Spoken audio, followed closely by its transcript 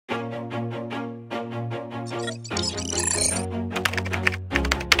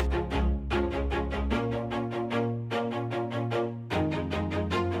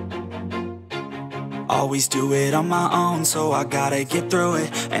Always do it on my own, so I gotta get through it.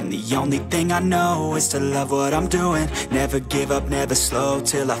 And the only thing I know is to love what I'm doing. Never give up, never slow,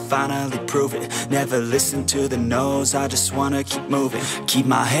 till I finally prove it. Never listen to the no's, I just wanna keep moving. Keep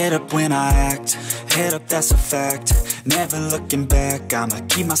my head up when I act, head up, that's a fact. Never looking back, I'ma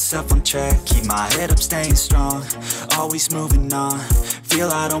keep myself on track. Keep my head up, staying strong, always moving on. Feel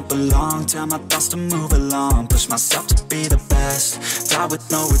I don't belong, tell my thoughts to move along. Push myself to be the best, die with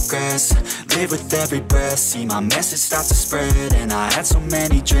no regrets. Live with every breath, see my message start to spread. And I had so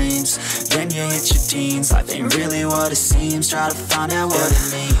many dreams, then you hit your teens. Life ain't really what it seems, try to find out what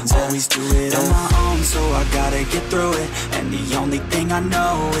it means. Always do it on my own, so I gotta get through it. And the only thing I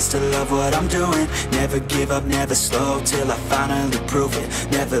know is to love what I'm doing. Never give up, never slow, till I finally prove it.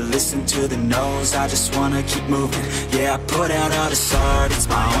 Never listen to the no's, I just wanna keep moving. Yeah, I put out all this art, it's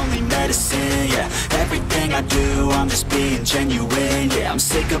my only medicine. Yeah, everything I do, I'm just being genuine. Yeah, I'm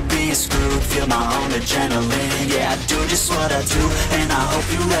sick of being screwed, feel my own adrenaline. Yeah, I do just what I do, and I hope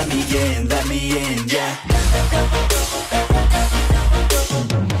you let me in, yeah.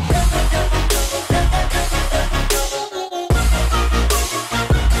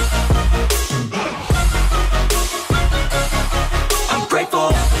 I'm grateful,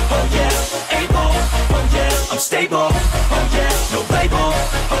 oh yeah, able, oh yeah, I'm stable, oh yeah, no label,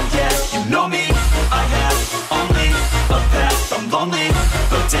 oh yeah, you know me, I have only a path, I'm lonely,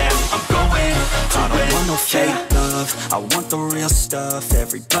 but damn, I'm going to win. I don't want no fake love, I want the real stuff.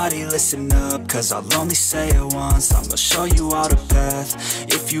 Everybody listen up, cause I'll only say it once. I'm gonna show you all the path,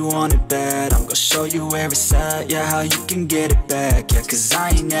 if you want it bad. I'm gonna show you where it's at, yeah, how you can get it back. Yeah, cause I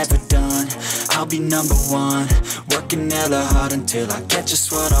ain't never done, I'll be number one. Working hella hard until I get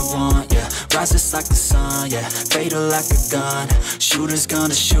just what I want, yeah. Rises like the sun, yeah, fatal like a gun. Shooter's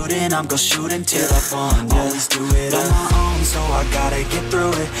gonna shoot and I'm gonna shoot until I won, yeah. Always do it on my own, so I gotta get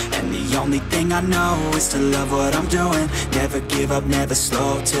through it. And the only thing I know is to love what I'm doing. Never give up, never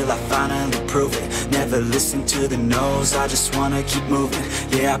slow, till I finally prove it. Never listen to the no's, I just wanna keep moving.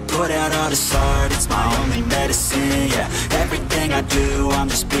 Yeah, I put out all this art, it's my only medicine. Yeah, everything I do, I'm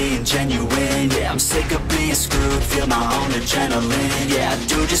just being genuine. Yeah, I'm sick of being screwed, feel my own adrenaline. Yeah, I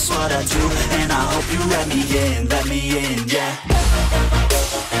do just what I do, and I hope you let me in, yeah.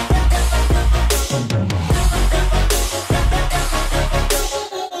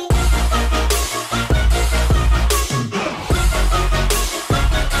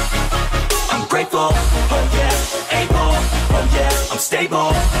 Grateful, oh yeah, able, oh yeah, I'm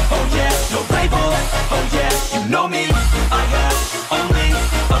stable, oh yeah, no label, oh yeah, you know me, I have only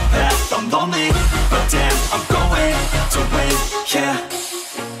a path, I'm lonely, but damn, I'm going to win, yeah.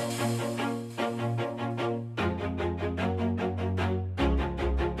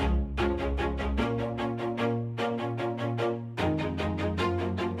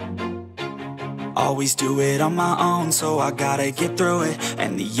 Always do it on my own, so I gotta get through it.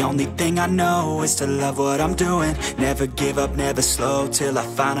 And the only thing I know is to love what I'm doing. Never give up, never slow, till I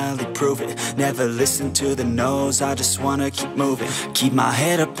finally prove it. Never listen to the no's, I just wanna keep moving. Keep my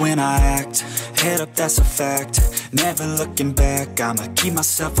head up when I act, head up, that's a fact. Never looking back, I'ma keep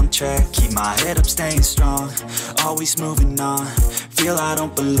myself on track. Keep my head up, staying strong, always moving on. Feel I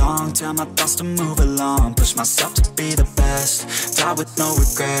don't belong, tell my thoughts to move along. Push myself to be the best, die with no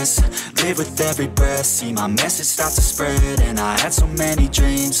regrets. Live with every breath, see my message start to spread. And I had so many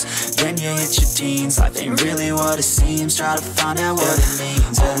dreams, then you hit your teens. Life ain't really what it seems, try to find out what it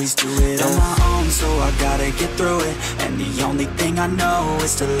means. Always do it on my own, so I gotta get through it. And the only thing I know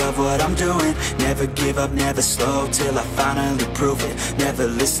is to love what I'm doing. Never give up, never slow, till I finally prove it. Never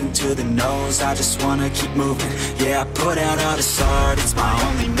listen to the no's, I just wanna keep moving. Yeah, I put out all this art, it's my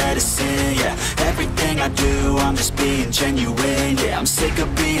only medicine. Yeah, everything I do, I'm just being genuine. Yeah, I'm sick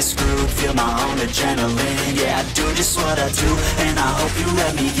of being screwed, feel my own adrenaline. Yeah, I do just what I do, and I hope you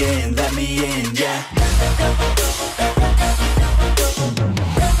let me in, yeah.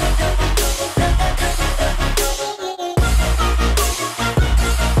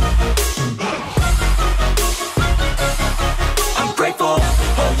 I'm grateful,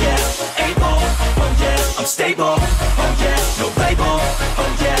 oh yeah, able, oh yeah, I'm stable, oh yeah, no label,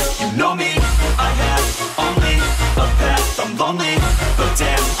 oh yeah, you know me, I have only a path, I'm lonely, but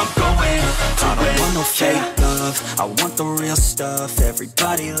damn, I'm going to win. I don't want no fake love, love, I want the real stuff.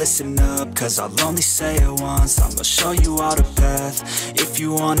 Everybody listen up, cause I'll only say it once. I'm gonna show you all the path. If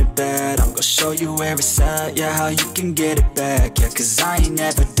you want it bad, I'm gonna show you where it's at. Yeah, how you can get it back. Yeah, cause I ain't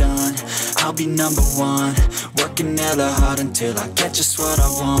never done. I'll be number one, working hella hard until I get just what I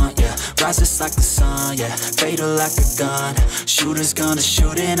want. Yeah, rises like the sun, yeah, fatal like a gun. Shooters gonna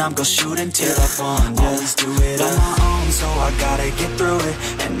shoot and I'm gonna shoot until I won. Yeah. Always do it on my own, so I gotta get through it.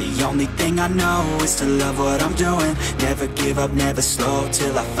 And the only thing I know is to love what I'm doing. Never give up, never slow,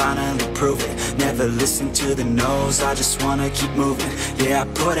 till I finally prove it. Never listen to the no's, I just wanna keep moving. Yeah, I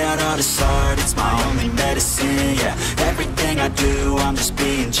put out all this art, it's my only medicine. Yeah, everything I do, I'm just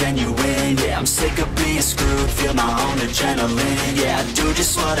being genuine. Yeah, I'm sick of being screwed, feel my own adrenaline. Yeah, I do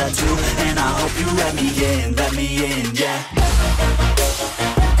just what I do, and I hope you let me in, yeah.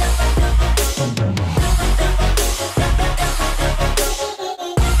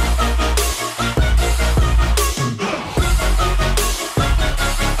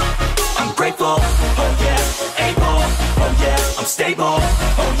 Grateful, oh yeah, able, oh yeah, I'm stable,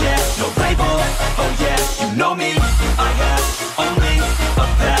 oh yeah, no label, oh yeah, you know me, I have only a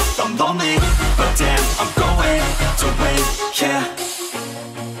path, I'm lonely, but damn, I'm going to win, yeah.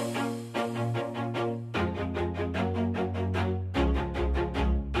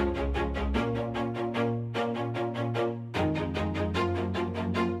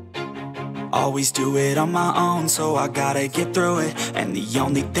 Always do it on my own, so I gotta get through it. And the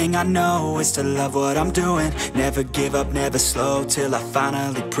only thing I know is to love what I'm doing. Never give up, never slow, till I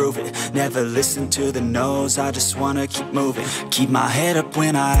finally prove it. Never listen to the no's, I just wanna keep moving. Keep my head up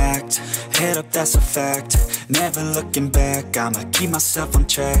when I act, head up, that's a fact. Never looking back, I'ma keep myself on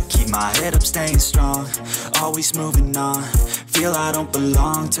track. Keep my head up, staying strong, always moving on. Feel I don't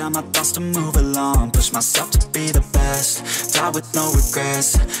belong, tell my thoughts to move along. Push myself to be the best, die with no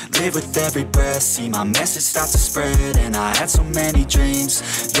regrets. Live with every breath, see my message start to spread. And I had so many dreams,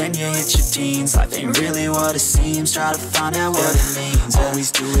 then you hit your teens. Life ain't really what it seems, try to find out what it means.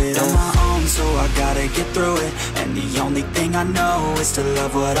 Always do it on my own, so I gotta get through it. And the only thing I know is to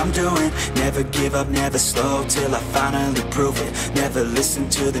love what I'm doing. Never give up, never slow, till I finally prove it. Never listen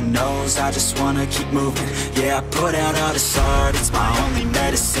to the no's, I just wanna keep moving. Yeah, I put out all this art, it's my only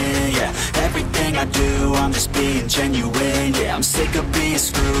medicine. Yeah, everything I do, I'm just being genuine. Yeah, I'm sick of being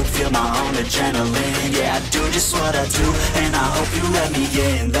screwed, feel my own adrenaline. Yeah, I do just what I do, and I hope you let me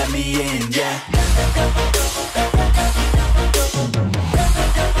in, yeah.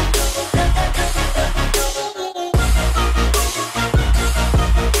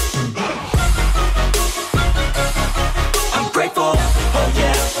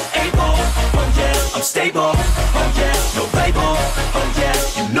 I'm stable, oh yeah, no label, oh yeah,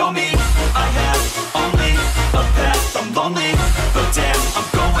 you know me, I have only a path, I'm lonely, but damn, I'm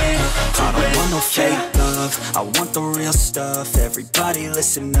going to win. I don't want no fake love, I want the real stuff. Everybody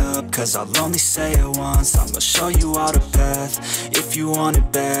listen up, cause I'll only say it once. I'm gonna show you all the path. If you want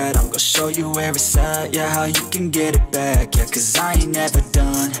it bad, I'm gonna show you where it's at. Yeah, how you can get it back. Yeah, cause I ain't never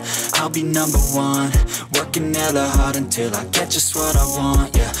done, I'll be number one, working hella hard until I get just what I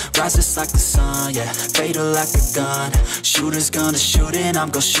want. Yeah, rises like the sun, yeah, fatal like a gun. Shooters gonna shoot and I'm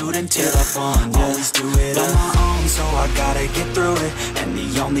gonna shoot until I won. Yeah. Always do it on my own, so I gotta get through it. And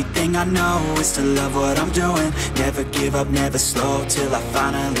the only thing I know is to love what I'm doing. Never give up, never slow, till I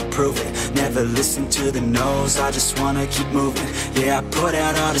finally prove it. Never listen to the no's, I just wanna keep moving. Yeah, I put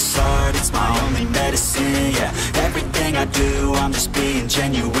out all this art, it's my only medicine. Yeah, everything I do, I'm just being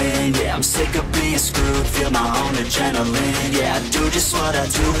genuine. Yeah, I'm sick of being screwed, feel my own adrenaline. Yeah, I do just what I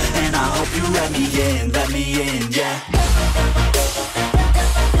do, and I hope you let me in, yeah.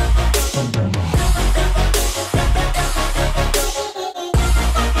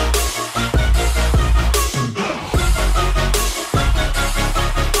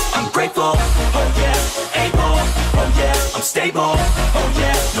 I'm grateful, oh yeah, able, oh yeah, I'm stable.